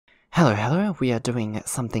Hello, hello. We are doing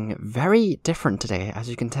something very different today, as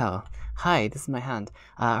you can tell. Hi, this is my hand.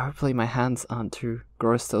 Hopefully my hands aren't too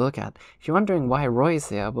gross to look at. If you're wondering why Roy's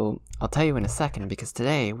here, well, I'll tell you in a second, because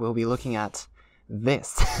today we'll be looking at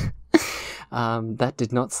this. That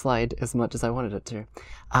did not slide as much as I wanted it to.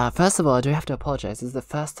 First of all, I do have to apologize. This is the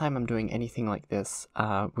first time I'm doing anything like this,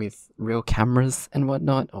 with real cameras and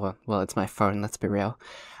whatnot. Or, well, it's my phone, let's be real.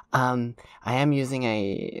 I am using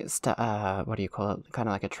a, what do you call it, kind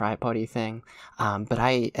of like a tripod-y thing, but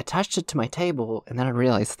I attached it to my table, and then I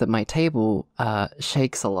realized that my table,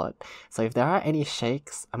 shakes a lot. So if there are any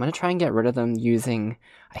shakes, I'm gonna try and get rid of them using,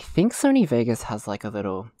 I think Sony Vegas has like a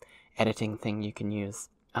little editing thing you can use,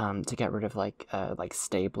 to get rid of like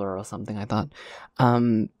Stabler or something like that.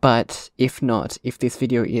 But if not, if this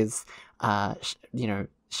video is,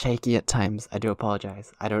 shaky at times, I do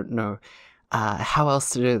apologize. I don't know how else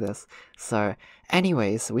to do this. So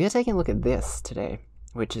anyways, we are taking a look at this today,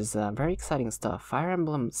 which is very exciting stuff. Fire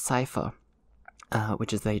Emblem Cipher,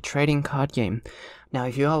 which is a trading card game. Now,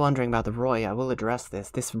 if you are wondering about the Roy, I will address this.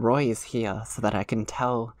 This Roy is here so that I can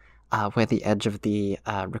tell where the edge of the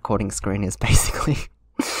recording screen is, basically.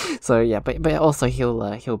 So yeah, but also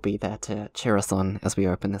he'll be there to cheer us on as we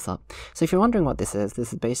open this up. So if you're wondering what this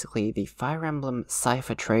is basically the Fire Emblem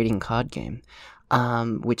Cipher trading card game,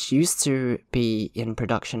 which used to be in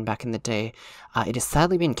production back in the day. It has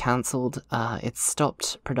sadly been cancelled. It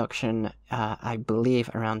stopped production, I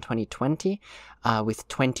believe, around 2020, with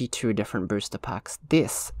 22 different booster packs.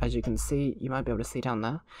 This, as you can see, you might be able to see down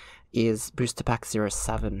there, is booster pack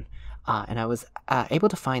 07. And I was able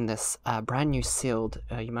to find this brand new sealed,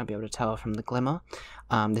 you might be able to tell from the glimmer.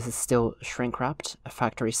 This is still shrink wrapped,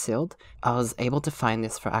 factory sealed. I was able to find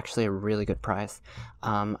this for actually a really good price.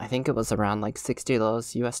 I think it was around like $60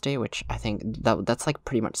 USD, which I think that's like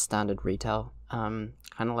pretty much standard retail kind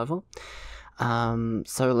of level.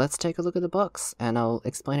 So let's take a look at the box, and I'll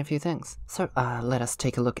explain a few things. So let us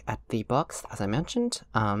take a look at the box, as I mentioned.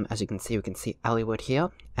 As you can see, we can see Allywood here,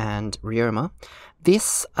 and Ryoma.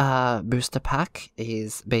 This booster pack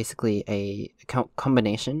is basically a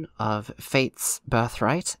combination of Fate's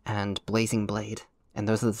Birthright and Blazing Blade. And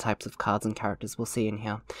those are the types of cards and characters we'll see in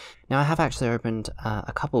here. Now, I have actually opened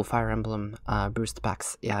a couple Fire Emblem booster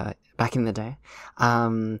packs back in the day.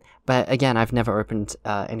 But again, I've never opened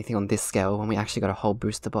anything on this scale when we actually got a whole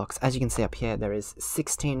booster box. As you can see up here, there is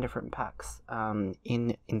 16 different packs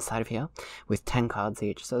inside of here, with 10 cards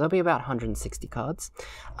each. So there'll be about 160 cards.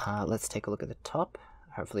 Let's take a look at the top.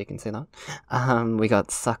 Hopefully you can see that. We got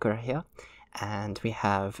Sakura here, and we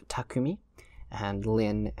have Takumi, and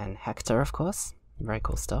Lynn, and Hector, of course. Very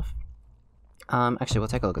cool stuff. Actually, we'll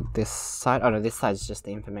take a look at this side. Oh no, this side is just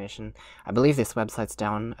the information. I believe this website's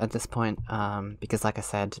down at this point, because like I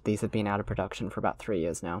said, these have been out of production for about 3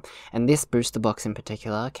 years now. And this booster box in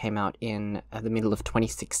particular came out in the middle of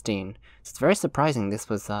 2016. So it's very surprising this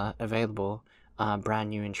was available brand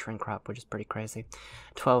new in shrink wrap, which is pretty crazy.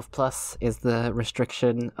 12 plus is the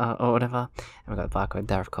restriction, or whatever. And we've got the barcode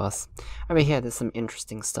there, of course. Over here, there's some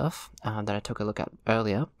interesting stuff that I took a look at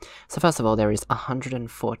earlier. So first of all, there is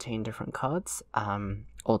 114 different cards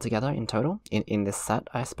altogether in total, in this set,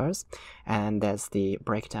 I suppose. And there's the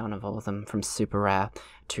breakdown of all of them from super rare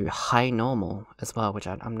to high normal as well, which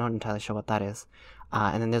I'm not entirely sure what that is.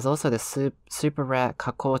 And then there's also the super rare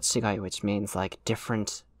kako chigai, which means like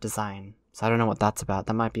different design. So I don't know what that's about.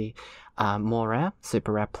 That might be more rare,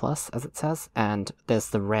 super rare plus, as it says, and there's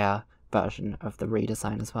the rare version of the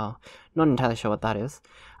redesign as well. Not entirely sure what that is.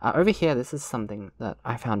 Over here, this is something that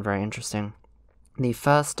I found very interesting. The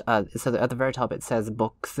first, so at the very top it says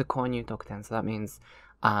Boxu Konyu Tokuten, so that means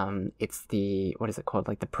it's the, what is it called,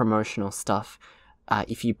 like the promotional stuff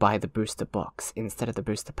if you buy the booster box instead of the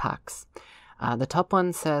booster packs. The top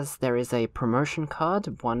one says there is a promotion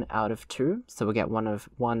card, 1 out of 2, so we'll get one of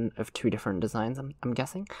 2 different designs, I'm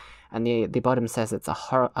guessing. And the bottom says it's a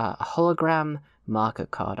hologram marker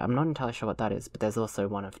card. I'm not entirely sure what that is, but there's also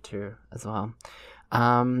 1 of 2 as well.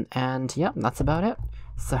 And yeah, that's about it.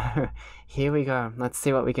 So here we go. Let's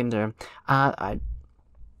see what we can do. I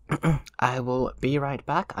will be right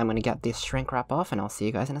back. I'm going to get this shrink wrap off, and I'll see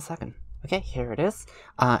you guys in a second. Okay, here it is.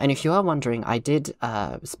 And if you are wondering, I did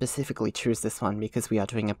specifically choose this one because we are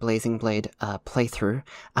doing a Blazing Blade playthrough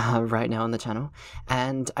right now on the channel.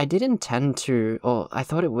 And I did intend to, or I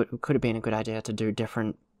thought it could have been a good idea to do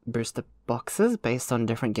different booster boxes based on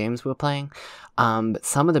different games we were playing. But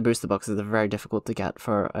some of the booster boxes are very difficult to get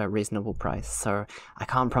for a reasonable price, so I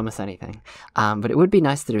can't promise anything. But it would be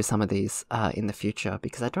nice to do some of these in the future,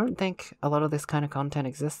 because I don't think a lot of this kind of content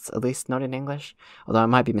exists, at least not in English. Although I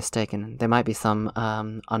might be mistaken, there might be some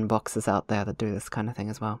unboxers out there that do this kind of thing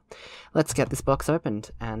as well. Let's get this box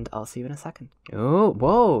opened, and I'll see you in a second. Oh,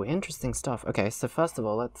 whoa, interesting stuff. Okay, so first of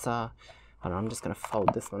all, let's hold on, I'm just going to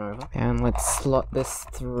fold this one over. And let's slot this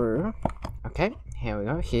through. Okay, here we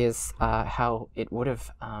go. Here's how it would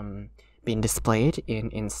have been displayed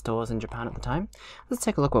in stores in Japan at the time. Let's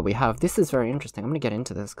take a look what we have. This is very interesting. I'm going to get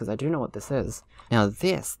into this because I do know what this is. Now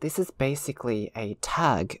this is basically a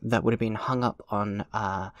tag that would have been hung up on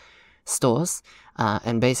stores.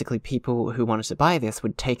 And basically people who wanted to buy this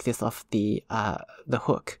would take this off the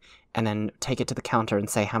hook and then take it to the counter and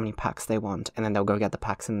say how many packs they want, and then they'll go get the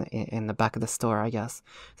packs in the back of the store, I guess.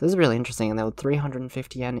 So this is really interesting, and they were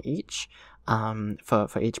 350 yen each,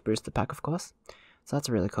 for each booster pack, of course. So that's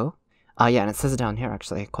really cool. Yeah, and it says it down here,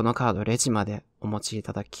 actually. このカードレジまでお持ちい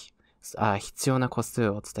ただき、必要な個数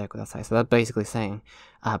をお伝えください. So that's basically saying,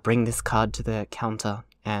 bring this card to the counter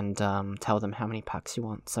and tell them how many packs you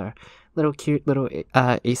want. So little cute little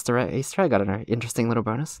Easter egg, I don't know, interesting little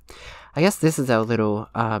bonus. I guess this is our little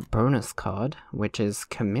bonus card, which is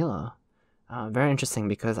Camilla. Very interesting,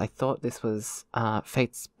 because I thought this was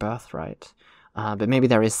Fate's Birthright, but maybe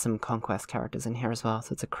there is some Conquest characters in here as well.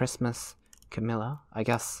 So it's a Christmas Camilla, I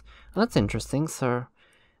guess. Well, that's interesting. So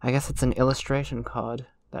I guess it's an illustration card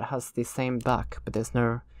that has the same back, but there's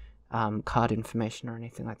no card information or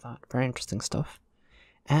anything like that. Very interesting stuff.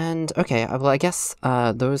 And okay, well, I guess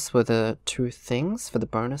those were the two things for the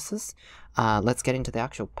bonuses. Let's get into the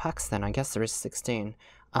actual packs then. I guess there is 16.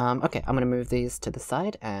 Okay, I'm going to move these to the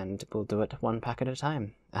side and we'll do it one pack at a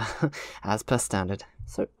time, as per standard.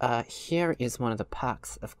 So here is one of the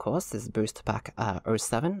packs, of course. This is booster pack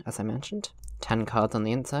 07, as I mentioned. 10 cards on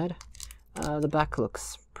the inside. The back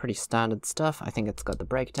looks pretty standard stuff. I think it's got the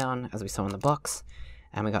breakdown, as we saw in the box.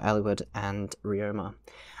 And we got Eliwood and Ryoma.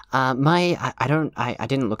 I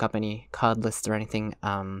didn't look up any card lists or anything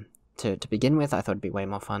to begin with. I thought it'd be way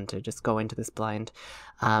more fun to just go into this blind.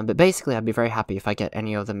 But basically, I'd be very happy if I get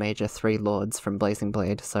any of the major 3 lords from Blazing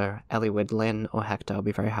Blade. So Eliwood, Lyn, or Hector, I'll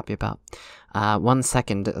be very happy about. 1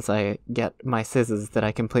 second as I get my scissors that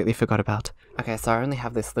I completely forgot about. Okay, so I only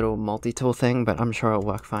have this little multi-tool thing, but I'm sure it'll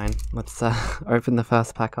work fine. Let's open the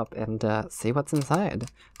first pack up and see what's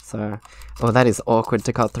inside. So, oh, that is awkward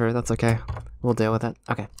to cut through. That's okay. We'll deal with it.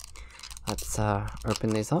 Okay, let's open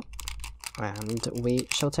these up. And we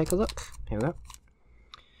shall take a look. Here we go.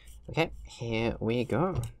 Okay, here we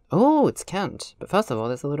go. Oh, it's Kent. But first of all,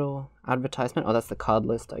 there's a little advertisement. Oh, that's the card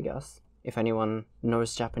list, I guess. If anyone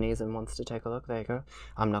knows Japanese and wants to take a look, there you go.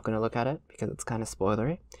 I'm not going to look at it because it's kind of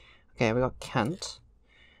spoilery. Okay, we got Kent.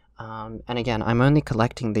 And again, I'm only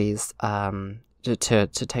collecting these to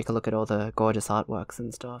take a look at all the gorgeous artworks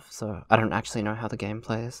and stuff. So I don't actually know how the game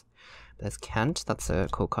plays. There's Kent. That's a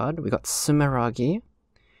cool card. We got Sumeragi.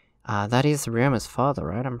 That is Ryoma's father,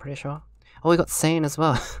 right? I'm pretty sure. Oh, we got Sane as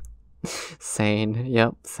well. Sane,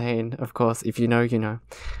 yep, Sane, of course. If you know, you know.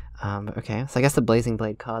 Okay, so I guess the Blazing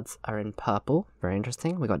Blade cards are in purple. Very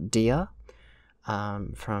interesting. We got Dia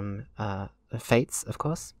from Fates, of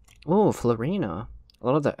course. Oh, Florina. A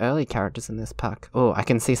lot of the early characters in this pack. Oh, I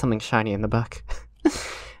can see something shiny in the back.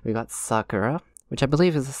 We got Sakura, which I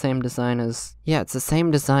believe is the same design as... Yeah, it's the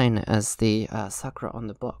same design as the Sakura on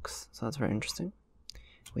the box. So that's very interesting.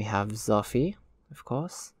 We have Zoffy, of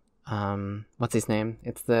course. What's his name?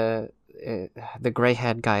 It's the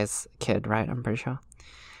grey-haired guy's kid, right? I'm pretty sure.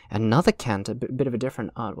 Another Kent, a bit of a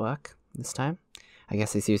different artwork this time. I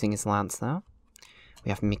guess he's using his lance now. We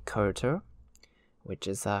have Mikoto, which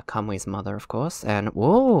is Kamui's mother, of course. And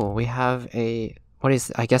whoa, we have a... What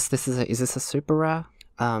is... I guess this is a... Is this a super rare?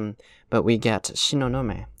 But we get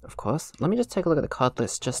Shinonome, of course. Let me just take a look at the card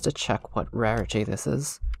list just to check what rarity this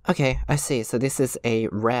is. Okay, I see. So this is a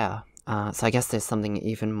rare. So I guess there's something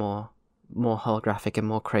even more holographic and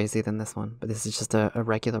more crazy than this one. But this is just a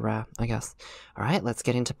regular rare, I guess. Alright, let's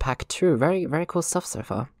get into pack 2. Very, very cool stuff so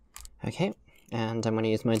far. Okay, and I'm going to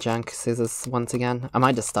use my jank scissors once again. I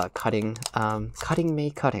might just start cutting.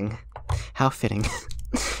 Cutting. How fitting.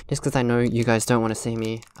 Just because I know you guys don't want to see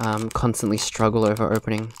me constantly struggle over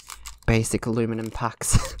opening basic aluminum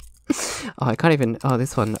packs. Oh, I can't even... Oh,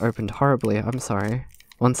 this one opened horribly. I'm sorry.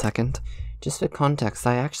 1 second. Just for context,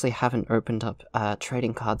 I actually haven't opened up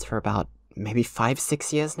trading cards for about maybe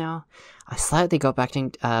 5-6 years now. I slightly got back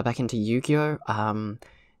into Yu-Gi-Oh!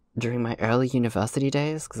 during my early university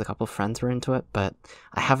days, because a couple of friends were into it, but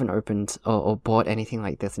I haven't opened or bought anything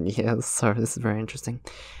like this in years, so this is very interesting.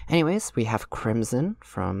 Anyways, we have Crimson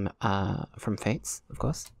from Fates, of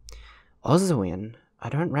course. Oswin, I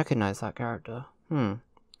don't recognize that character. Not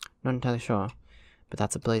entirely sure. But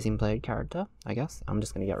that's a Blazing Blade character, I guess. I'm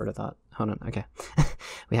just gonna get rid of that. Hold on, okay.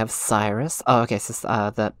 We have Cyrus. Oh, okay, so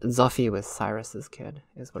that Zophi was Cyrus's kid,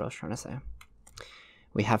 is what I was trying to say.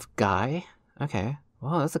 We have Guy. Okay.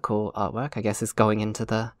 Well, that's a cool artwork. I guess it's going into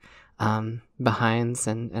the behinds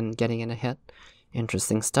and getting in a hit.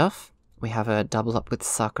 Interesting stuff. We have a double up with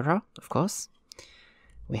Sakura, of course.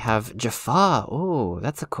 We have Jafar. Oh,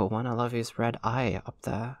 that's a cool one. I love his red eye up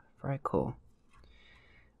there. Very cool.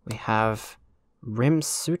 We have Rim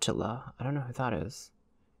Sutala. I don't know who that is.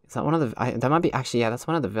 Is that one of the... that might be... Actually, yeah, that's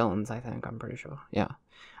one of the villains, I think. I'm pretty sure. Yeah.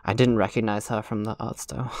 I didn't recognize her from the art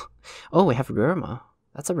style. Oh, we have Gurma.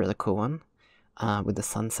 That's a really cool one. With the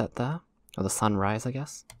sunset there. Or the sunrise, I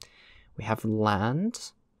guess. We have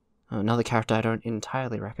Land. Another character I don't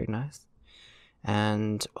entirely recognize.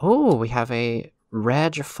 And... oh, we have a rare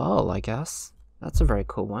Jafal, I guess. That's a very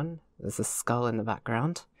cool one. There's a skull in the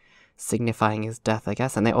background, signifying his death, I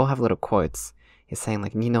guess. And they all have little quotes. He's saying,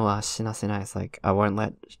 like, Nino wa shinasenai. It's like, I won't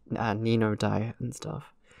let Nino die and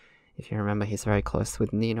stuff. If you remember, he's very close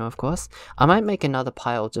with Nino, of course. I might make another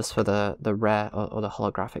pile just for the rare or the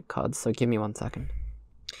holographic cards, so give me 1 second.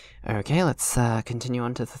 Okay, let's continue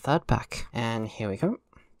on to the third pack. And here we go.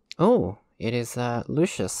 Oh, it is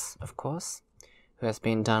Lucius, of course, who has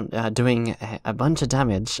been doing a bunch of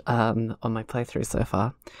damage on my playthrough so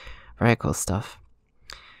far. Very cool stuff.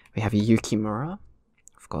 We have Yukimura,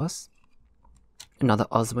 of course. Another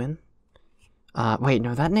Oswin. Wait,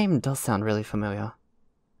 no, that name does sound really familiar.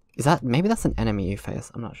 Is that... maybe that's an enemy you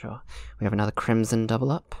face, I'm not sure. We have another Crimson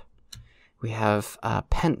double up. We have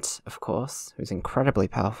Pent, of course, who's incredibly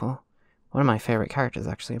powerful. One of my favorite characters,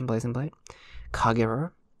 actually, in Blazing Blade.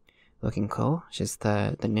 Kagero, looking cool. She's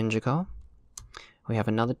the ninja girl. We have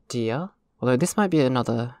another Dia. Although this might be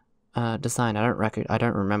another design. I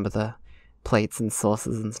don't remember the plates and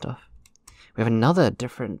sources and stuff. We have another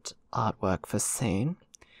different artwork for Sane.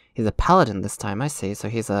 He's a paladin this time, I see, so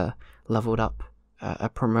he's a leveled up, a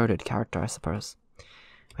promoted character, I suppose.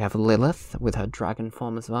 We have Lilith with her dragon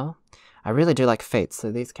form as well. I really do like Fates,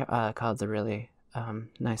 so these cards are really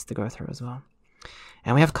nice to go through as well.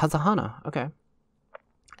 And we have Kazuhana, okay,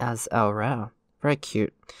 as our rare. Very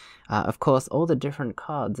cute. Of course, all the different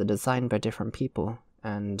cards are designed by different people,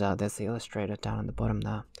 and there's the illustrator down at the bottom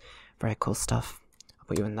there. Very cool stuff. I'll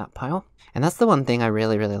put you in that pile. And that's the one thing I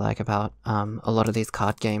really, really like about a lot of these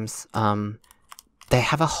card games. They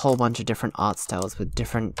have a whole bunch of different art styles with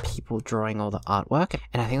different people drawing all the artwork,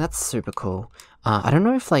 and I think that's super cool. I don't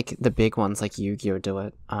know if, like, the big ones like Yu-Gi-Oh! Do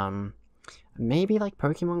it. Maybe, like,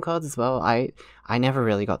 Pokemon cards as well. I never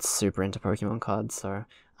really got super into Pokemon cards, so...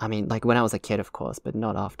 I mean, like, when I was a kid, of course, but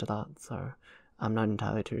not after that, so I'm not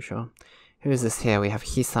entirely too sure. Who's this here? We have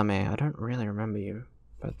Hisame. I don't really remember you,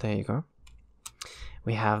 but there you go.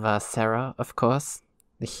 We have Sarah, of course,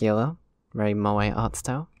 the healer. Very moe art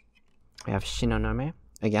style. We have Shinonome,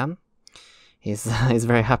 again. He's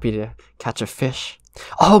very happy to catch a fish.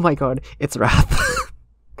 Oh my god, it's Rath!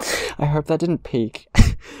 I hope that didn't peak.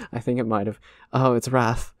 I think it might have. Oh, it's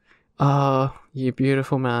Rath. Oh, you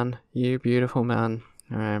beautiful man. You beautiful man.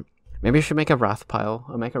 Alright. Maybe I should make a Rath pile.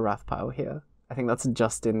 I'll make a Rath pile here. I think that's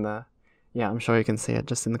just in the... yeah, I'm sure you can see it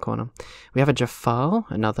just in the corner. We have a Jafar,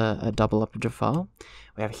 a double up of Jafar.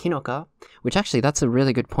 We have Hinoka, which actually, that's a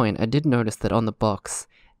really good point. I did notice that on the box,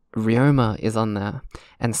 Ryoma is on there,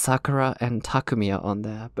 and Sakura and Takumi are on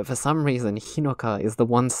there, but for some reason, Hinoka is the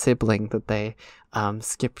one sibling that they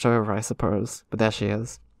skipped over, I suppose. But there she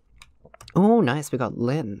is. Oh, nice, we got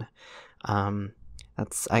Lin.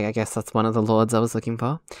 I guess that's one of the lords I was looking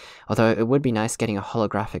for. Although it would be nice getting a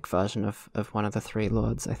holographic version of one of the 3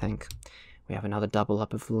 lords, I think. We have another double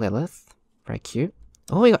up of Lilith. Very cute.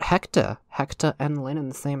 Oh, we got Hector. Hector and Lin in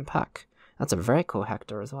the same pack. That's a very cool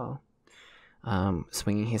Hector as well.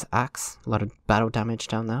 Swinging his axe. A lot of battle damage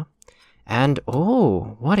down there. And,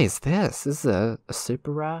 oh, what is this? This is a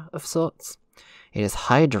super rare of sorts. It is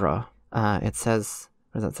Hydra. It says,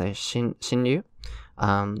 what does that say? Shinryu?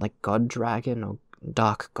 Like God Dragon or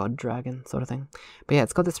Dark God Dragon sort of thing. But yeah,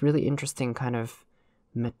 it's got this really interesting kind of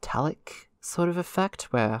metallic sort of effect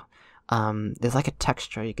where there's like a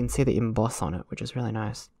texture. You can see the emboss on it, which is really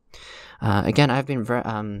nice. Again, I've been very,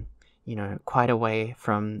 you know, quite away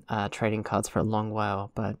from trading cards for a long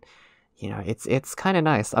while, but you know, it's kind of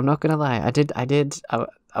nice. I'm not gonna lie.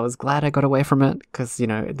 I was glad I got away from it because, you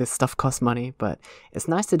know, this stuff costs money, but it's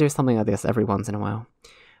nice to do something like this every once in a while.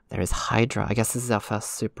 There is Hydra. I guess this is our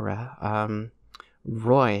first super rare.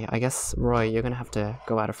 Roy. I guess, Roy, you're gonna have to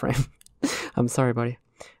go out of frame. I'm sorry, buddy.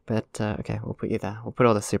 But, okay, we'll put you there. We'll put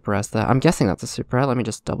all the super rares there. I'm guessing that's a super rare. Let me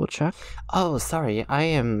just double check. Oh, sorry. I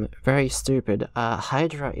am very stupid.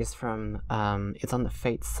 Hydra is from, it's on the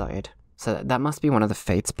Fates side. So that must be one of the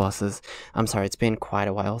Fates bosses. I'm sorry, it's been quite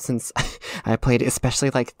a while since I played it,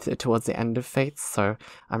 especially like towards the end of Fates. So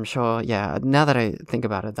I'm sure, yeah, now that I think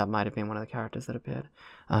about it, that might have been one of the characters that appeared.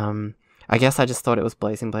 I guess I just thought it was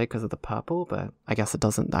Blazing Blade because of the purple, but I guess it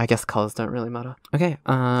doesn't. I guess colors don't really matter. Okay,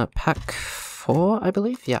 pack 4, I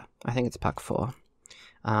believe? Yeah, I think it's pack 4.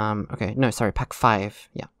 Okay, no, sorry, pack 5.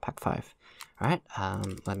 Yeah, pack 5. Alright,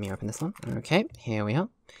 let me open this one. Okay, here we are.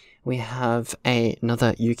 We have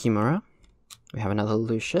another Yukimura. We have another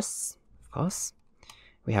Lucius, of course.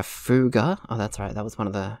 We have Fuga. Oh, that's right, that was one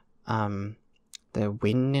of the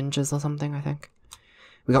Wind Ninjas or something, I think.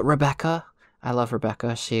 We got Rebecca. I love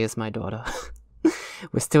Rebecca. She is my daughter.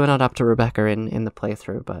 We're still not up to Rebecca in the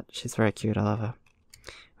playthrough, but she's very cute. I love her.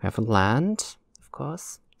 We have Land, of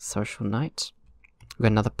course. Social Knight. We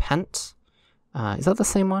got another Pent. Is that the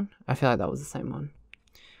same one? I feel like that was the same one.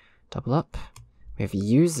 Double up. We have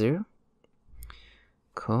Yuzu.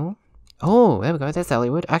 Cool. Oh, there we go. There's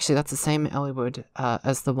Eliwood. Actually, that's the same Eliwood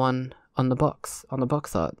as the one on the box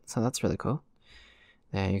art. So that's really cool.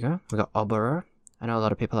 There you go. We got Oboro. I know a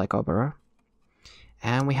lot of people like Oboro.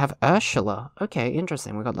 And we have Ursula. Okay,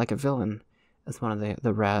 interesting. We got like a villain as one of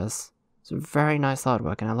the rares. It's very nice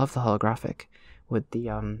artwork, and I love the holographic with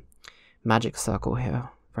the magic circle here.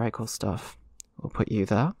 Very cool stuff. We'll put you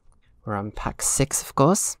there. We're on pack 6, of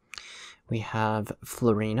course. We have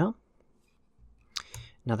Florina.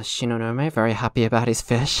 Another Shinonome, very happy about his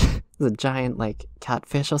fish. It's a giant, like,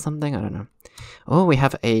 catfish or something, I don't know. Oh, we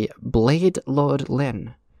have a Blade Lord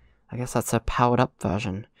Lin. I guess that's a powered-up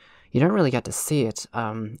version. You don't really get to see it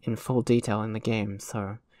in full detail in the game,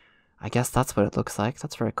 so I guess that's what it looks like.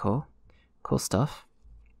 That's very cool. Cool stuff.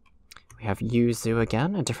 We have Yuzu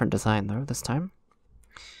again, a different design though this time.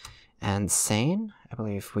 And Sane, I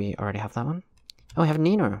believe we already have that one. Oh, we have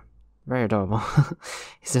Nino. Very adorable.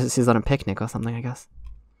 he's on a picnic or something, I guess.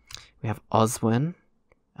 We have Oswin.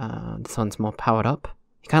 This one's more powered up.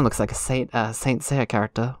 He kind of looks like a Saint Seiya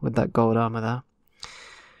character with that gold armor there.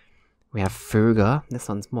 We have Fuga. This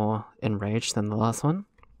one's more enraged than the last one.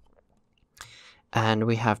 And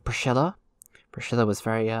we have Priscilla. Priscilla was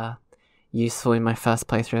very useful in my first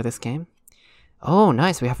playthrough of this game. Oh,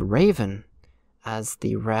 nice. We have Raven as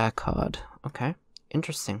the rare card. Okay,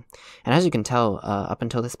 interesting. And as you can tell, up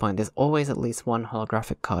until this point, there's always at least one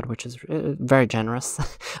holographic card, which is very generous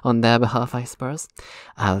on their behalf, I suppose.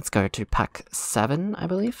 Let's go to pack 7, I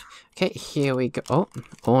believe. Okay, here we go. Oh,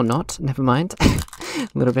 or not. Never mind. A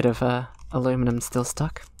little bit of aluminum still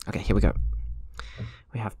stuck. Okay, here we go.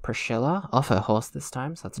 We have Priscilla, off her horse this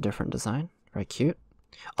time, so that's a different design. Very cute.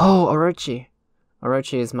 Oh, Orochi!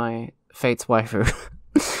 Orochi is my Fate's waifu.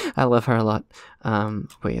 I love her a lot.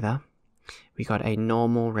 Put you there. We got a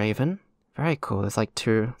normal Raven. Very cool. There's like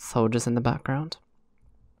 2 soldiers in the background.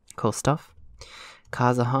 Cool stuff.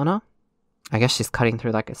 Kazahana. I guess she's cutting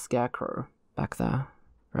through like a scarecrow back there.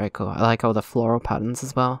 Very cool. I like all the floral patterns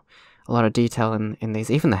as well. A lot of detail in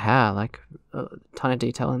these. Even the hair, like a ton of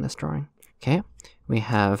detail in this drawing. Okay. We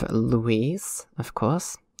have Louise, of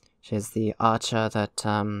course. She's the archer that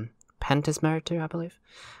Pent is married to, I believe.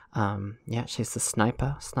 Yeah, she's the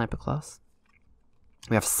sniper class.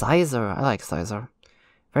 We have Sizer. I like Sizer.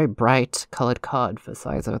 Very bright colored card for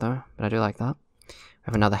Sizer though, but I do like that. We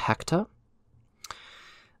have another Hector.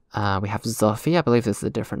 We have Zophi. I believe this is a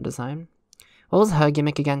different design. What was her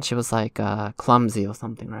gimmick again? She was like clumsy or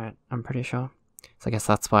something, right? I'm pretty sure. So I guess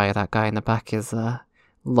that's why that guy in the back is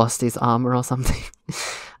lost his armor or something.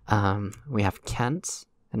 We have Kent.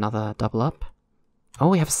 Another double up. Oh,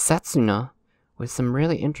 we have Setsuna with some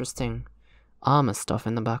really interesting armor stuff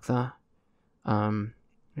in the back there.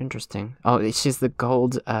 Interesting. Oh, she's the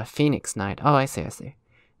gold Phoenix Knight. Oh, I see.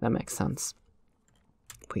 That makes sense.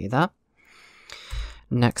 Put you there.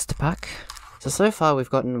 Next pack. So far we've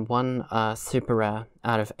gotten 1 super rare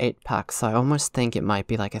out of 8 packs, so I almost think it might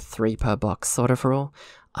be like a 3 per box sort of rule.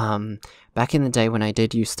 Back in the day when I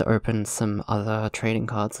did used to open some other trading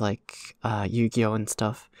cards like Yu-Gi-Oh! And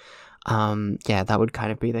stuff, yeah, that would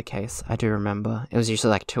kind of be the case. I do remember. It was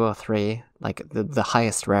usually like 2 or 3, like the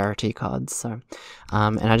highest rarity cards, so...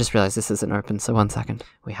 and I just realized this isn't open, so 1 second.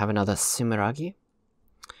 We have another Sumeragi.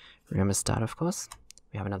 Rumistad, of course.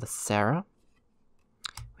 We have another Sarah.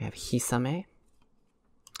 We have Hisame.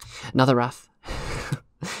 Another Rath.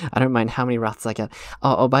 I don't mind how many Raths I get.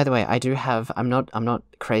 Oh, by the way, I do have. I'm not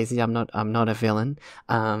crazy. I'm not a villain.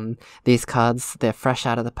 These cards, they're fresh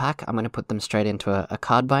out of the pack. I'm gonna put them straight into a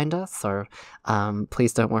card binder. So,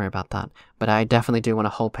 please don't worry about that. But I definitely do want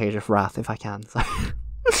a whole page of Rath if I can. So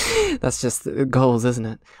that's just goals, isn't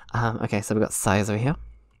it? Okay, so we've got Sai over here.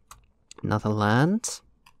 Another land.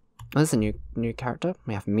 Oh, there's a new character.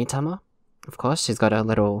 We have Mitama. Of course, she's got her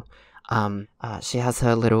little. She has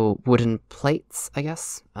her little wooden plates, I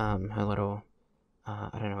guess. Her little, I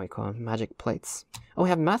don't know what you call them, magic plates. Oh, we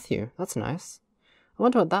have Matthew. That's nice. I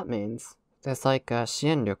wonder what that means. There's like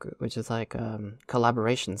Shienryoku, which is like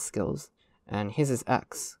collaboration skills, and his is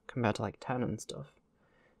X compared to like 10 and stuff.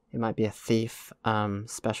 It might be a thief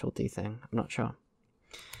specialty thing. I'm not sure.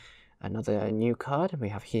 Another new card. We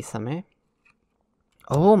have Hisame.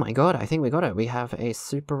 Oh my god, I think we got it. We have a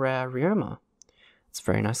super rare Ryoma. It's a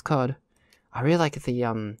very nice card. I really like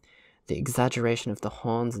the exaggeration of the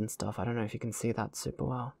horns and stuff. I don't know if you can see that super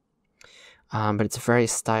well. But it's very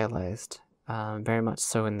stylized. Very much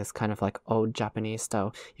so in this kind of like old Japanese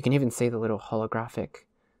style. You can even see the little holographic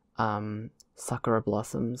sakura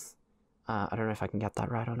blossoms. I don't know if I can get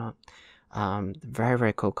that right or not. Very,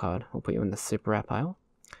 very cool card. We'll put you in the super rare pile.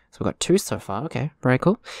 So we've got 2 so far. Okay, very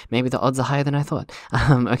cool. Maybe the odds are higher than I thought.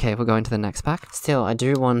 Okay, we'll go into the next pack. Still, I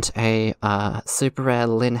do want a super rare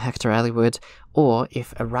Lynn Hector Eliwood, or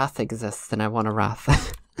if a Rath exists, then I want a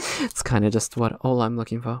Rath. It's kind of just all I'm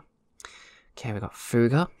looking for. Okay, we got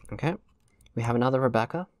Fuga. Okay, we have another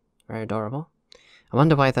Rebecca. Very adorable. I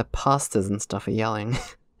wonder why the pastors and stuff are yelling.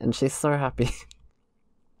 And she's so happy.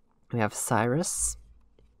 We have Cyrus.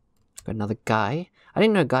 Got another Guy. I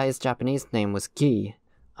didn't know Guy's Japanese name was Gi.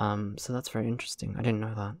 So that's very interesting. I didn't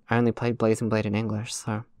know that. I only played Blazing Blade in English,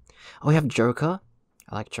 so... Oh, we have Joker.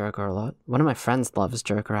 I like Joker a lot. One of my friends loves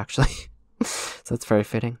Joker, actually. So it's very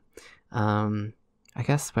fitting. I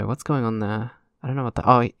guess... Wait, what's going on there? I don't know what the...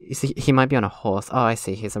 Oh, you see, he might be on a horse. Oh, I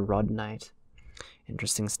see. He's a Rod Knight.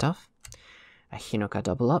 Interesting stuff. A Hinoka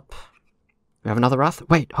double up. We have another Rath.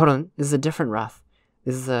 Wait, hold on. This is a different Rath.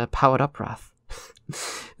 This is a powered up Rath.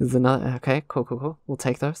 This is another... Okay, cool. We'll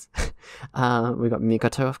take those. We got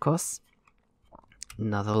Mikoto, of course.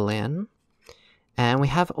 Another Lin. And we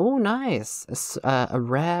have... Oh, nice! A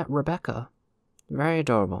rare Rebecca. Very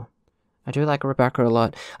adorable. I do like Rebecca a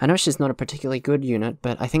lot. I know she's not a particularly good unit,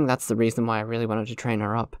 but I think that's the reason why I really wanted to train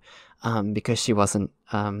her up. Because she wasn't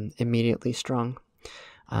immediately strong.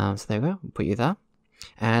 So there we go. We'll put you there.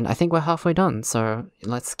 And I think we're halfway done, so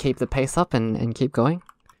let's keep the pace up and keep going.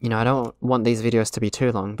 You know, I don't want these videos to be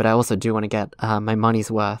too long, but I also do want to get my money's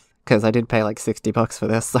worth, because I did pay like $60 for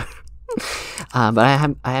this, so... but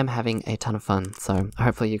I am having a ton of fun, so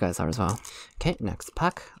hopefully you guys are as well. Okay, next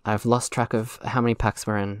pack. I've lost track of how many packs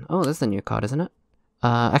we're in. Oh, this is a new card, isn't it?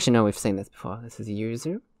 Actually, no, we've seen this before. This is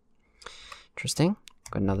Yuzu. Interesting.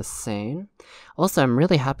 Got another Sane. Also, I'm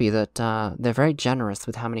really happy that they're very generous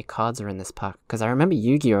with how many cards are in this pack, because I remember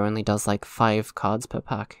Yu-Gi-Oh! Only does like 5 cards per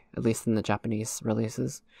pack, at least in the Japanese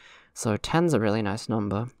releases. So 10's a really nice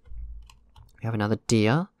number. We have another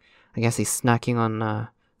Deer. I guess he's snacking on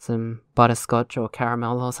some butterscotch or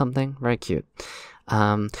caramel or something. Very cute.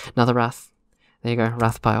 Another Rath. There you go,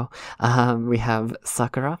 Rath pile. We have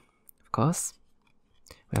Sakura, of course.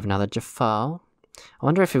 We have another Jafar. I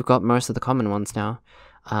wonder if we've got most of the common ones now.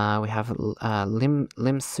 We have Lim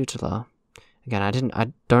Sutala. Again,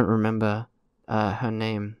 I don't remember her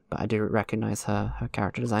name, but I do recognize her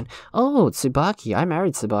character design. Oh, Tsubaki! I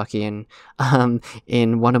married Tsubaki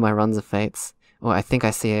in one of my runs of Fates. Well, I think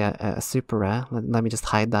I see a super rare. Let me just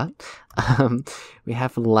hide that. We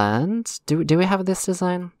have Land. Do we have this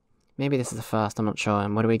design? Maybe this is the first. I'm not sure.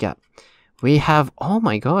 And what do we get? We have... Oh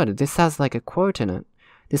my god! This has like a quote in it.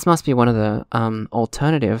 This must be one of the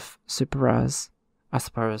alternative super rares, I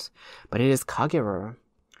suppose. But it is Kagero.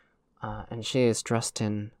 And she is dressed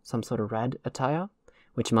in some sort of red attire,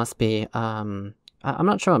 which must be, I'm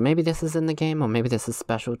not sure, maybe this is in the game, or maybe this is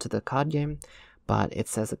special to the card game, but it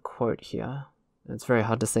says a quote here. It's very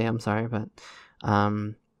hard to say, I'm sorry, but,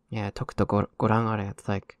 yeah, tokuto gorangare, it's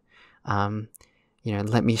like, you know,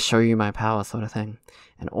 let me show you my power sort of thing.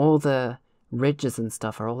 And all the ridges and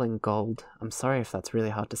stuff are all in gold. I'm sorry if that's really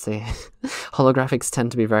hard to see. Holographics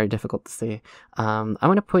tend to be very difficult to see. I'm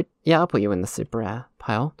gonna put... Yeah, I'll put you in the super rare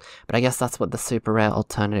pile. But I guess that's what the super rare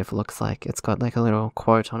alternative looks like. It's got like a little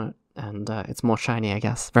quote on it. And it's more shiny, I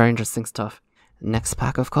guess. Very interesting stuff. Next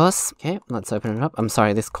pack, of course. Okay, let's open it up. I'm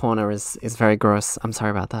sorry, this corner is very gross. I'm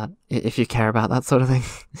sorry about that. If you care about that sort of thing.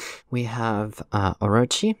 We have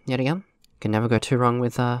Orochi, yet again. Can never go too wrong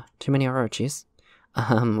with too many Orochis.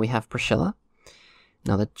 We have Priscilla.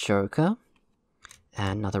 Another Joker,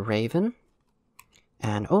 and another Raven,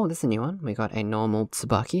 And oh, this is a new one. We got a normal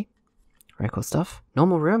Tsubaki. Very cool stuff.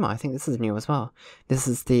 Normal Ruma, I think this is new as well. This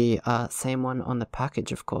is the same one on the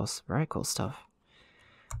package, of course. Very cool stuff.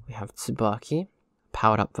 We have Tsubaki,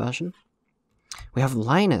 powered up version. We have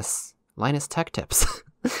Linus Tech Tips.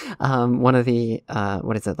 One of the,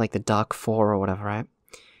 what is it, like the Dark 4 or whatever, right?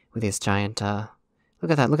 With his giant, look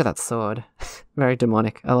at that sword. Very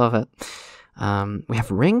demonic, I love it. We have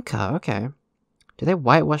Rinka, okay. Do they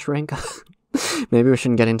whitewash Rinka? Maybe we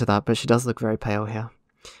shouldn't get into that, but she does look very pale here.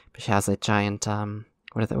 But she has a giant,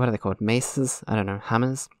 what are they called? Maces? I don't know,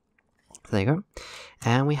 hammers. So there you go.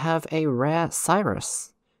 And we have a rare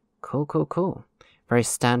Cyrus. Cool. Very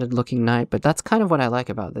standard looking knight, but that's kind of what I like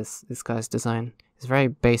about this guy's design. It's very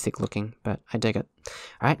basic looking, but I dig it.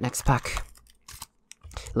 Alright, next pack.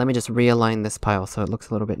 Let me just realign this pile so it looks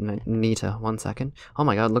a little bit neater. 1 second. Oh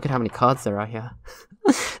my god, look at how many cards there are here.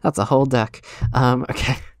 That's a whole deck.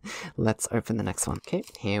 Okay, let's open the next one. Okay,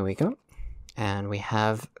 here we go. And we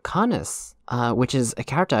have Karnas, which is a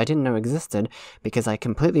character I didn't know existed because I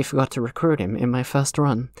completely forgot to recruit him in my first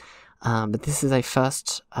run. But this is a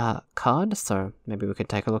first card, so maybe we could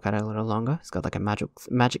take a look at it a little longer. It's got like a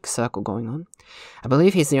magic circle going on. I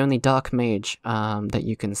believe he's the only dark mage that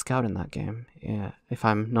you can scout in that game, yeah, if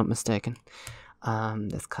I'm not mistaken.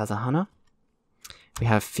 There's Kazahana. We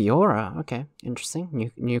have Fiora, okay,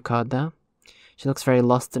 interesting, new card there. She looks very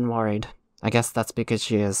lost and worried. I guess that's because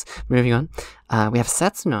she is. Moving on. We have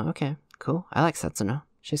Setsuno, okay, cool. I like Setsuno,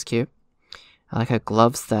 she's cute. I like her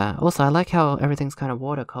gloves there. Also, I like how everything's kind of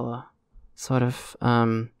watercolor. Sort of,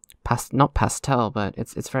 not pastel, but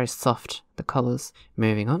it's very soft, the colors.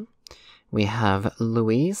 Moving on. We have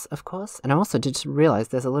Louise, of course. And I also did realize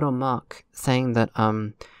there's a little mark saying that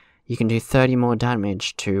you can do 30 more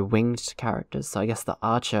damage to winged characters. So I guess the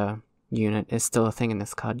archer unit is still a thing in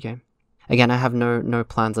this card game. Again, I have no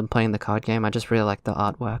plans on playing the card game. I just really like the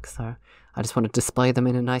artwork, so I just want to display them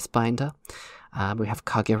in a nice binder. We have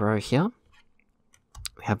Kagero here.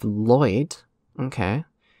 We have Lloyd. Okay.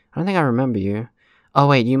 I don't think I remember you. Oh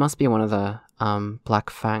wait, you must be one of the Black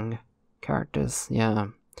Fang characters. Yeah.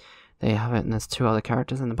 There you have it, and there's 2 other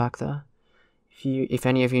characters in the back there. If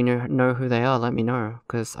any of you know who they are, let me know,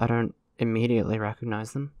 because I don't immediately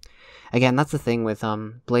recognize them. Again, that's the thing with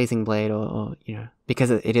Blazing Blade, or you know, because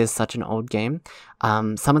it is such an old game,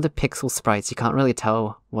 some of the pixel sprites, you can't really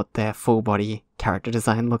tell what their full body character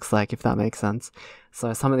design looks like, if that makes sense.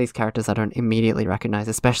 So some of these characters I don't immediately recognize,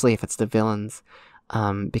 especially if it's the villains,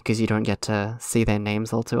 because you don't get to see their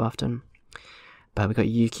names all too often. But we got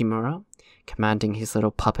Yukimura commanding his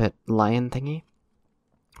little puppet lion thingy.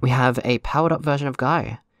 We have a powered up version of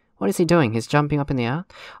Guy. What is he doing? He's jumping up in the air?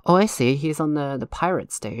 Oh, I see. He's on the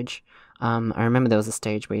pirate stage. I remember there was a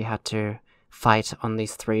stage where you had to fight on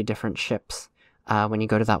these 3 different ships when you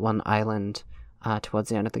go to that one island towards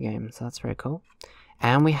the end of the game. So that's very cool.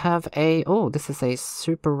 And we have this is a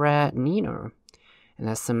super rare Nino. And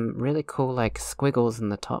there's some really cool like squiggles in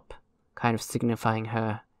the top, kind of signifying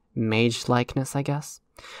her mage likeness, I guess.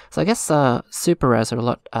 So I guess super rares are a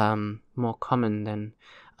lot more common than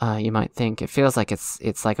you might think. It feels like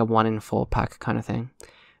it's like a 1 in 4 pack kind of thing.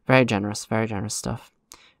 Very generous stuff.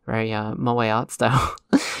 Very moe art style.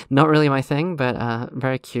 Not really my thing, but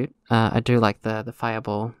very cute. I do like the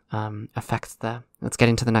fireball effects there. Let's get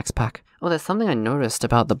into the next pack. Oh, there's something I noticed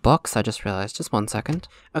about the box, I just realized. Just 1 second.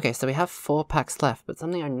 Okay, so we have 4 packs left, but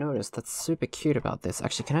something I noticed that's super cute about this.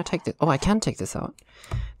 Actually, can I take this? Oh, I can take this out.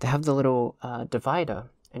 They have the little divider,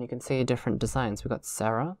 and you can see different designs. We've got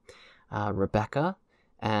Sarah, Rebecca,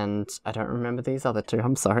 and I don't remember these other 2,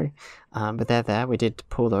 I'm sorry. But they're there, we did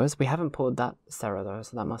pull those. We haven't pulled that Sarah though,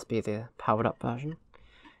 so that must be the powered up version.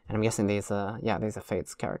 And I'm guessing these are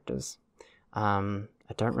Fate's characters.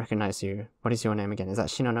 I don't recognize you. What is your name again? Is that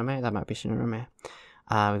Shinonome? That might be Shinonome.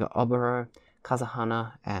 We got Oboro,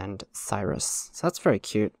 Kazahana, and Cyrus. So that's very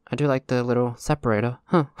cute. I do like the little separator.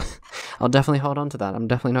 Huh. I'll definitely hold on to that. I'm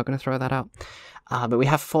definitely not going to throw that out. But we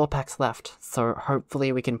have 4 packs left, so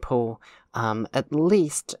hopefully we can pull at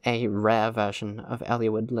least a rare version of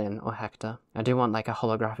Eliwood, Lyn, or Hector. I do want like a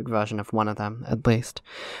holographic version of one of them, at least.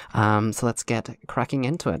 So let's get cracking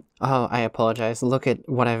into it. Oh, I apologize. Look at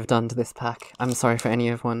what I've done to this pack. I'm sorry for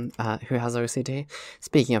anyone who has OCD.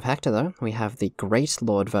 Speaking of Hector, though, we have the Great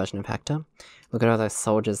Lord version of Hector. Look at all those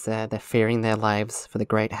soldiers there. They're fearing their lives for the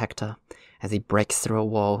great Hector as he breaks through a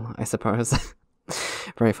wall, I suppose.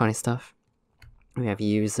 Very funny stuff. We have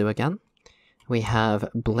Yuzu again. We have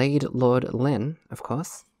Blade Lord Lyn, of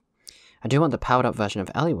course. I do want the powered up version of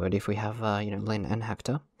Eliwood if we have, Lyn and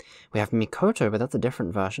Hector. We have Mikoto, but that's a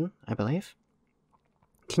different version, I believe.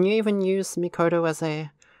 Can you even use Mikoto as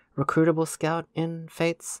a recruitable scout in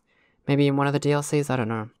Fates? Maybe in one of the DLCs, I don't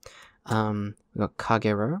know. We got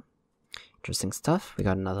Kagero. Interesting stuff. We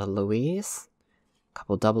got another Louise.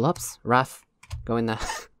 Couple double ups. Rath, go in there.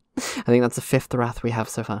 I think that's the 5th Rath we have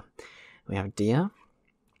so far. We have Dia.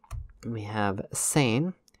 We have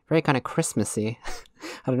Sane. Very kind of Christmassy.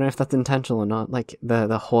 I don't know if that's intentional or not. Like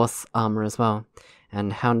the horse armor as well.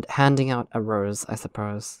 And handing out a rose, I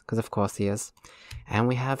suppose. Because of course he is. And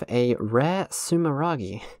we have a rare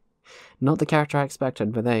Sumeragi. Not the character I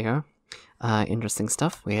expected, but there you go. Interesting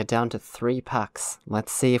stuff. We are down to 3 packs.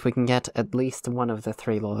 Let's see if we can get at least one of the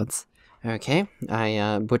 3 lords. Okay,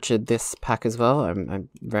 I butchered this pack as well. I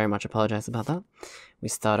very much apologize about that. We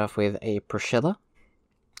start off with a Priscilla.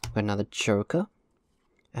 Another Joker.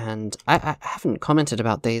 And I haven't commented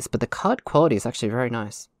about these, but the card quality is actually very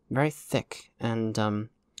nice. Very thick. And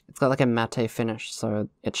it's got like a matte finish, so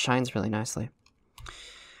it shines really nicely.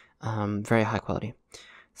 Very high quality.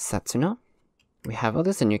 Setsuna. We have, oh,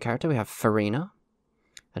 this is a new character. We have Farina.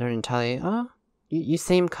 I don't entirely, you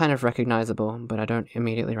seem kind of recognizable, but I don't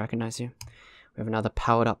immediately recognize you. We have another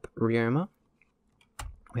powered up Ryoma.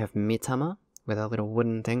 We have Mitama with our little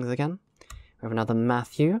wooden things again. We have another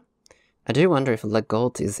Matthew. I do wonder if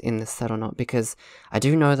Legault is in this set or not, because I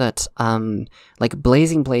do know that, like,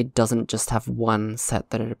 Blazing Blade doesn't just have one set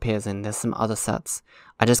that it appears in. There's some other sets.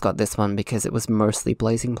 I just got this one because it was mostly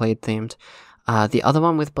Blazing Blade themed. The other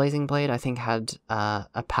one with Blazing Blade, I think, had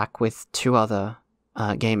a pack with 2 other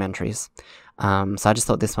game entries. So I just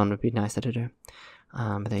thought this one would be nicer to do.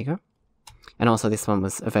 But there you go. And also this one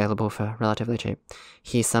was available for relatively cheap.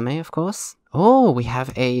 Hisame, of course. Oh, we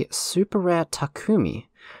have a super rare Takumi.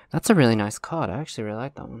 That's a really nice card. I actually really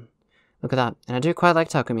like that one. Look at that. And I do quite like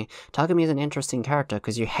Takumi. Takumi is an interesting character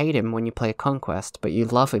because you hate him when you play Conquest, but you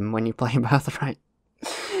love him when you play Birthright.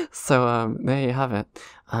 So, there you have it.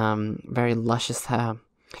 Very luscious hair.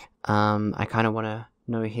 I kind of want to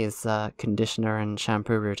know his conditioner and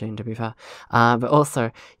shampoo routine, to be fair. But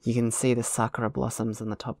also, you can see the sakura blossoms in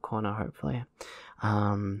the top corner, hopefully.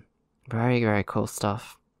 Very, very cool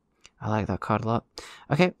stuff. I like that card a lot.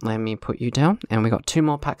 Okay, let me put you down, and we got 2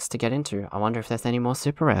 more packs to get into. I wonder if there's any more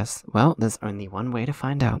super rares. Well, there's only one way to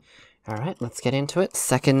find out. Alright, let's get into it.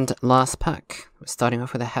 Second last pack. We're starting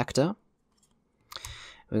off with a Hector.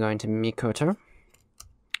 We're going to Mikoto.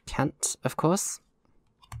 Kent, of course.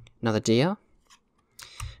 Another Dia.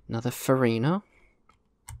 Another Farina.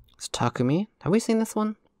 It's Takumi. Have we seen this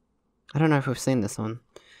one? I don't know if we've seen this one.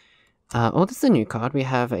 Oh, this is a new card. We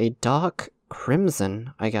have a Dark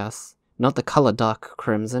Crimson, I guess. Not the color Dark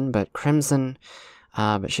Crimson, but Crimson.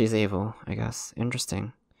 But she's evil, I guess.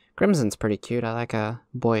 Interesting. Crimson's pretty cute. I like a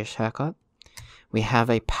boyish haircut. We have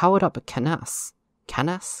a powered up Canas.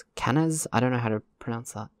 Canas? I don't know how to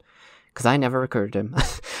pronounce that. Because I never recruited him.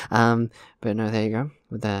 But no, there you go.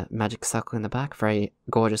 With the magic circle in the back. Very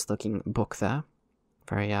gorgeous looking book there.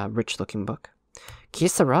 Very rich looking book.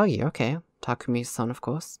 Kisaragi, okay. Takumi's son, of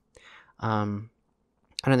course.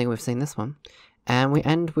 I don't think we've seen this one. And we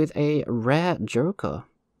end with a rare Joker.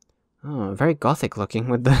 Oh, very gothic looking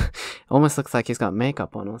with the... almost looks like he's got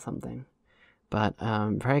makeup on or something. But,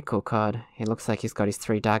 very cool card. He looks like he's got his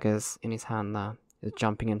 3 daggers in his hand there. He's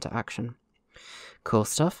jumping into action. Cool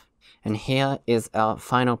stuff. And here is our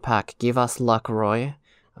final pack. Give us luck, Roy.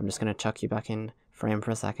 I'm just going to chuck you back in frame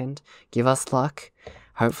for a second. Give us luck.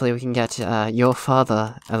 Hopefully we can get your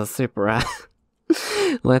father as a super rare.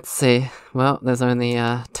 Let's see. Well, there's only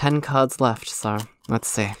 10 cards left, so let's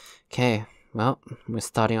see. Okay, well, we're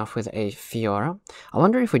starting off with a Fiora. I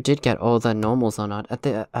wonder if we did get all the normals or not. At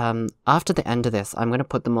the after the end of this, I'm going to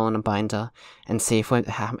put them all in a binder and see if we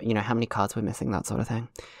how many cards we're missing, that sort of thing.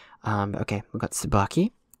 Okay, we've got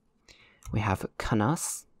Tsubaki. We have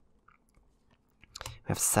Canas. We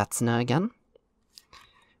have Setsuna again.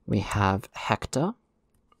 We have Hector.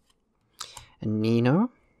 And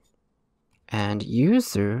Nino. And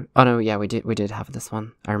Yuzu. Oh no, yeah, we did have this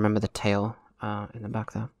one. I remember the tail in the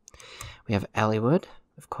back there. We have Eliwood,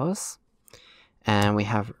 of course. And we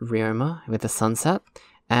have Ryoma with the sunset.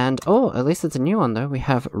 And, oh, at least it's a new one though. We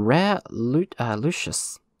have Rare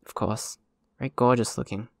Lucius, of course. Very gorgeous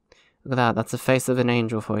looking. Look at that, that's the face of an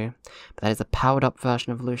angel for you. But that is a powered up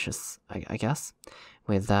version of Lucius, I guess.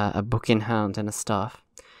 With a book in hand and a staff.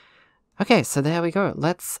 Okay, so there we go.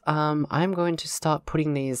 Let's, I'm going to start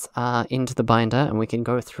putting these into the binder and we can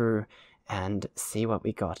go through and see what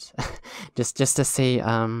we got. just to see,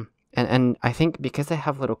 and I think because they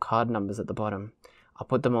have little card numbers at the bottom, I'll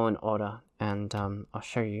put them all in order and I'll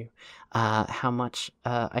show you how much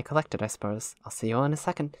I collected, I suppose. I'll see you all in a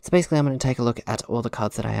second. So basically I'm going to take a look at all the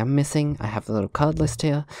cards that I am missing. I have the little card list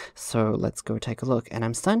here, so let's go take a look. And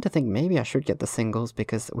I'm starting to think maybe I should get the singles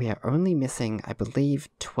because we are only missing, I believe,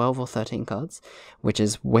 12 or 13 cards, which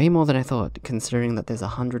is way more than I thought, considering that there's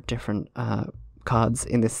 100 different cards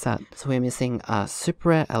in this set. So we're missing Super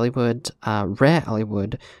Rare Eliwood, Rare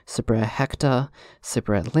Eliwood, Super Rare Hector,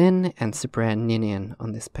 Super Rare Lyn, and Super Rare Ninian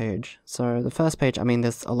on this page. So the first page, I mean,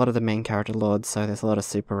 there's a lot of the main character lords, so there's a lot of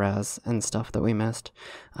Super Rares and stuff that we missed.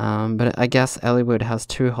 But I guess Eliwood has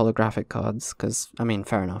 2 holographic cards, because, I mean,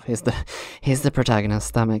 fair enough, he's the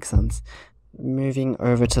protagonist, that makes sense. Moving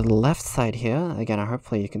over to the left side here, again,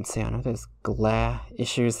 hopefully you can see, I know there's glare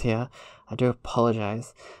issues here, I do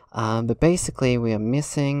apologize, but basically we are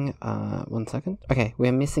missing, one second, okay, we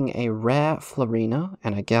are missing a rare Florina,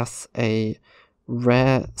 and I guess a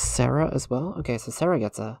rare Sarah as well. Okay, so Sarah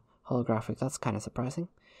gets a holographic, that's kind of surprising,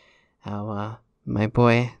 how, my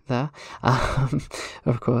boy there,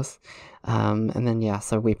 of course, and then yeah,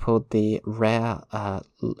 so we pulled the rare,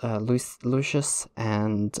 Lucius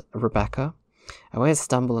and Rebecca. I always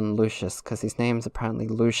stumble on Lucius, because his name's apparently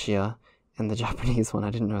Lucia in the Japanese one,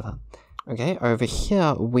 I didn't know that. Okay, over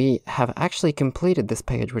here we have actually completed this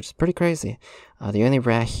page, which is pretty crazy. The only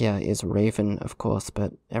rare here is Raven, of course,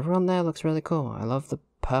 but everyone there looks really cool. I love the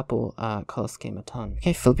purple color scheme a ton.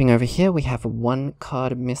 Okay, flipping over here, we have 1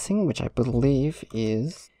 card missing, which I believe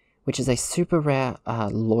is... which is a super rare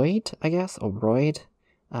Lloyd, I guess, or Royd,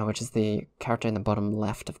 which is the character in the bottom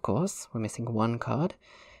left, of course. We're missing 1 card.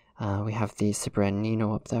 We have the super rare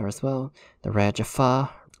Nino up there as well, the rare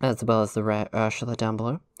Jafar, as well as the rare Ursula down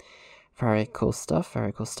below. Very cool stuff,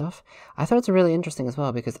 very cool stuff. I thought it's really interesting as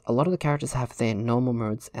well because a lot of the characters have their normal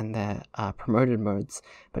modes and their promoted modes,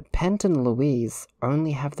 but Pent and Louise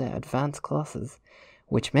only have their advanced classes,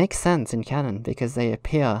 which makes sense in canon because they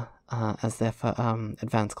appear as their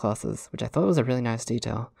advanced classes, which I thought was a really nice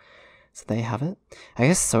detail. So there you have it. I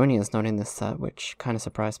guess Sonia's not in this set, which kind of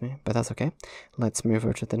surprised me, but that's okay. Let's move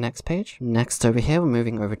over to the next page. Next over here, we're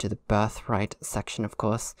moving over to the Birthright section, of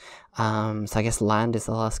course. So I guess Land is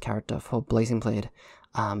the last character for Blazing Blade.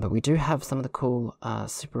 But we do have some of the cool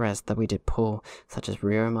super rares that we did pull, such as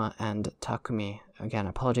Ryoma and Takumi. Again,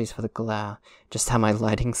 apologies for the glare, just how my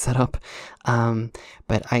lighting's set up.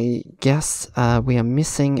 But I guess we are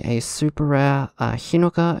missing a super rare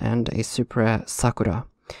Hinoka and a super rare Sakura,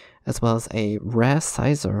 as well as a rare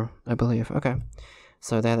Sizer, I believe. Okay,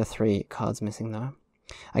 so they're the 3 cards missing there.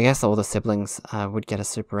 I guess all the siblings would get a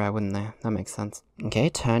super rare, wouldn't they? That makes sense. Okay,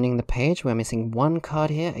 turning the page, we're missing 1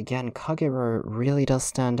 card here. Again, Kagero really does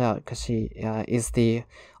stand out because she is the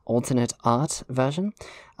alternate art version,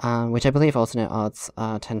 which I believe alternate arts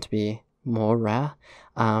tend to be more rare.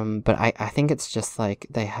 But I think it's just like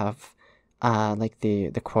they have like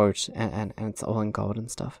the quote and it's all in gold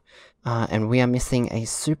and stuff. And we are missing a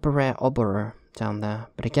super rare Oboro down there.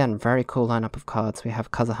 But again, very cool lineup of cards. We have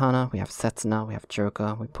Kazuhana, we have Setsuna, we have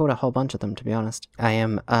Joker. We pulled a whole bunch of them, to be honest. I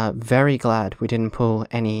am very glad we didn't pull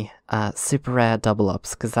any super rare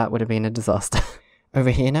double-ups, because that would have been a disaster. Over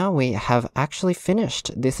here now, we have actually finished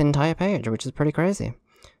this entire page, which is pretty crazy.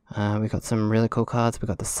 We got some really cool cards. We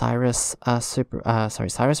got the Cyrus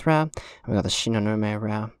Cyrus rare, and we got the Shinonome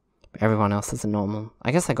rare. Everyone else is a normal.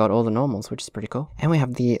 I guess I got all the normals, which is pretty cool. And we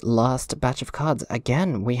have the last batch of cards.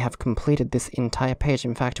 Again, we have completed this entire page.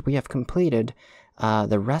 In fact, we have completed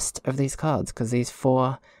the rest of these cards, because these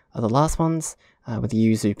 4 are the last ones, with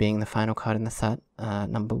Yuzu being the final card in the set,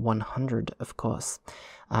 number 100, of course.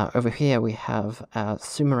 Over here, we have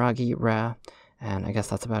Sumeragi rare, and I guess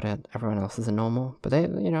that's about it. Everyone else is a normal, but they,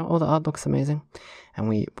 you know, all the art looks amazing. And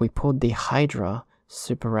we pulled the Hydra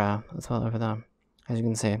super rare as well over there. As you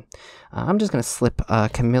can see, I'm just going to slip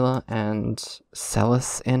Camilla and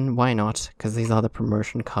Celis in, why not, because these are the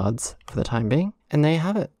promotion cards for the time being. And there you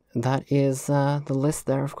have it. That is the list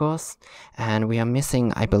there, of course. And we are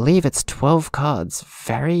missing, I believe it's 12 cards.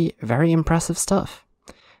 Very, very impressive stuff.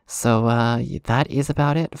 So that is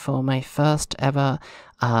about it for my first ever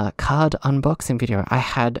card unboxing video. I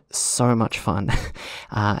had so much fun,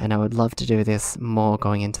 and I would love to do this more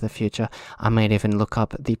going into the future. I might even look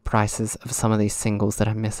up the prices of some of these singles that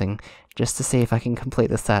I'm missing, just to see if I can complete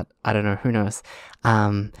the set. I don't know, who knows.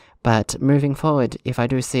 But moving forward, if I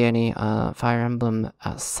do see any Fire Emblem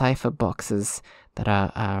Cipher boxes that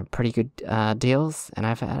are pretty good deals, and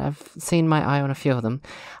I've seen my eye on a few of them,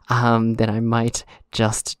 then I might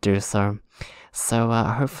just do so. So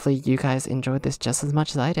hopefully you guys enjoyed this just as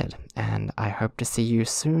much as I did, and I hope to see you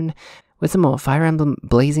soon with some more Fire Emblem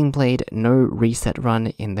Blazing Blade No Reset run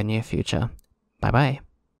in the near future. Bye bye.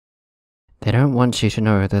 They don't want you to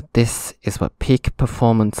know that this is what peak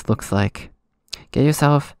performance looks like. Get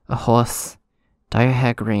yourself a horse, dye your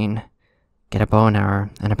hair green, get a bow and arrow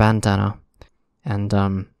and a bandana, and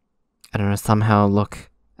I don't know, somehow look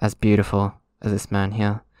as beautiful as this man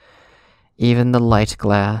here. Even the light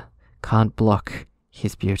glare can't block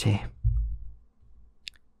his beauty.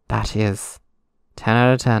 That is 10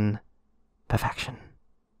 out of 10 perfection.